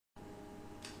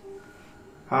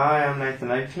Hi, I'm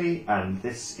Nathan Oakley and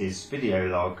this is video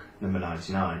log number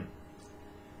 99.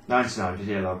 99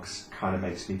 video logs kind of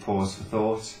makes me pause for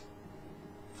thought.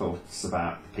 Thoughts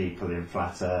about the people in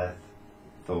flat earth,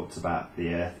 thoughts about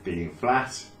the earth being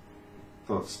flat,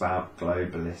 thoughts about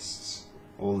globalists,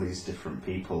 all these different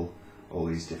people, all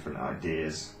these different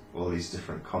ideas, all these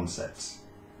different concepts.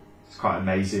 It's quite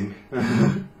amazing.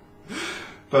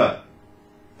 But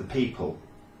the people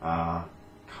are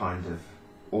kind of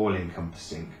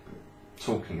all-encompassing.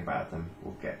 Talking about them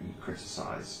will get you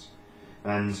criticised.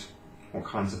 And what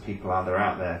kinds of people are there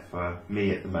out there for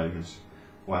me at the moment?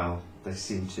 Well, they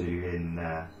seem to, in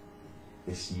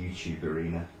this YouTube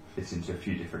arena, fit into a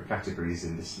few different categories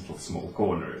in this little small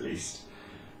corner at least.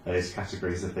 Those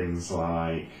categories are things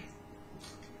like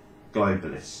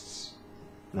globalists.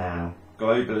 Now,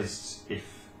 globalists,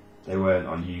 if they weren't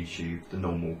on YouTube, the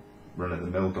normal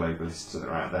run-of-the-mill globalists that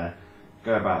are out there,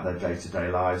 go about their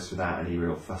day-to-day lives without any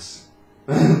real fuss.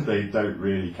 They don't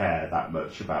really care that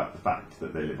much about the fact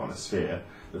that they live on a sphere,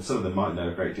 but some of them might know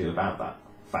a great deal about that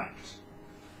fact.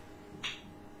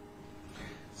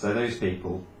 So those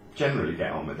people generally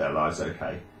get on with their lives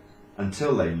okay,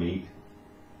 until they meet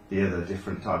the other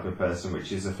different type of person,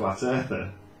 which is a flat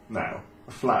earther. Now,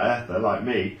 a flat earther like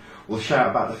me will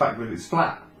shout about the fact that it's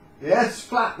flat. Yeah, it's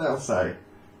flat, they'll say.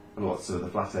 And lots of the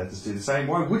flat earthers do the same.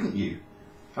 Why wouldn't you?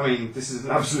 I mean, this is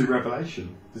an absolute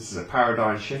revelation. This is a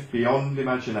paradigm shift beyond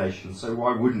imagination, so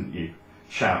why wouldn't you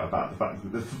shout about the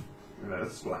fact that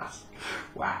it's flat?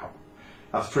 Wow.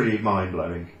 That's pretty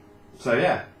mind-blowing. So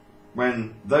yeah,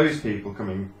 when those people come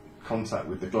in contact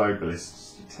with the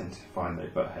globalists, you tend to find they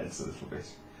butt heads a little bit.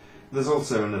 There's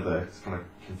also another kind of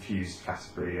confused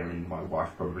category. I mean, my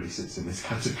wife probably sits in this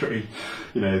category.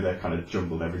 You know, they're kind of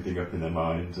jumbled everything up in their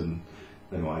mind, and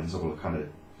their mind's all kind of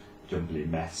jumbly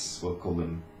mess. We'll call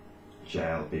them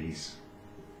JLBs.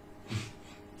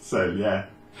 So yeah,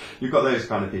 you've got those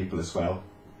kind of people as well,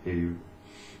 who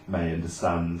may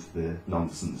understand the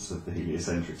nonsense of the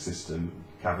heliocentric system,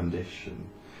 Cavendish, and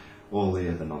all the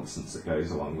other nonsense that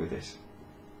goes along with it.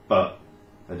 But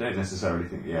they don't necessarily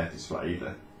think the Earth is flat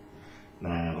either.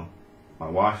 Now, my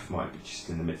wife might be just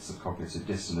in the midst of cognitive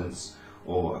dissonance,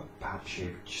 or perhaps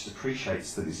she just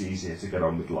appreciates that it's easier to get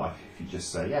on with life if you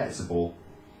just say, yeah, it's a ball.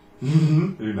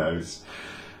 Who knows?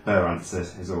 Her answer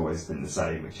has always been the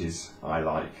same, which is, I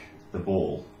like the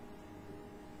ball.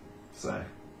 So,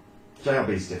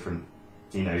 JLB's different.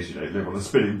 He knows you don't live on a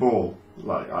spinning ball.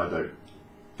 Like, I don't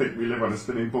think we live on a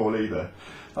spinning ball either.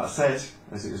 That said,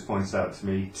 as it was pointed out to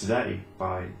me today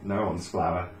by No One's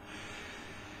Flower,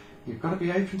 you've got to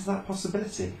be open to that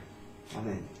possibility. And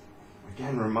it,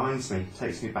 again, reminds me,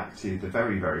 takes me back to the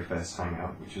very, very first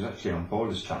hangout, which was actually on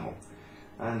Paula's channel.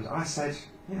 And I said,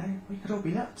 you know, we could all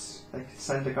be nuts. They could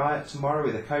send a guy up tomorrow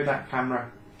with a Kodak camera,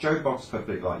 Joe Bob's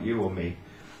public like you or me.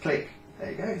 Click,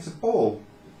 there you go, it's a ball.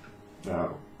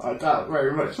 No, I doubt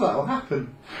very much that will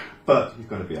happen. But you've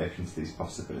got to be open to these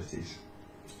possibilities.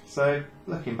 So,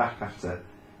 looking back after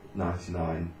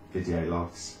 99 video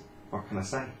logs, what can I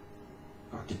say?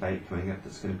 Got a debate coming up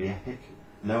that's going to be epic.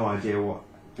 No idea what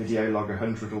video log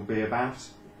 100 will be about,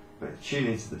 but tune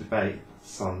into the debate.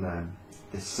 It's on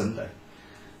this Sunday.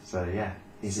 So yeah,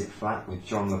 is it flat with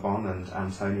John LeBon and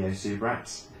Antonio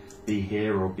Subrat? Be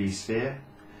here or be sphere?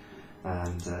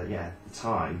 And yeah, the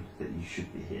time that you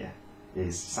should be here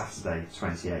is Saturday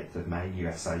 28th of May,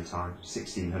 USA time,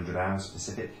 1600 hours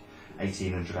Pacific,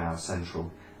 1800 hours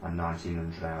Central and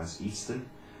 1900 hours Eastern,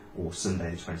 or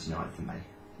Sunday the 29th of May,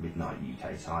 midnight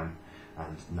UK time,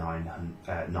 and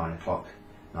 9 o'clock,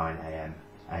 9 AM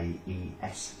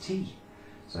AEST.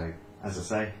 So, as I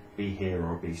say, be here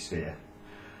or be sphere.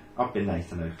 I've been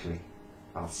Nathan Oakley.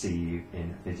 I'll see you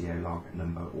in video log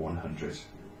number 100.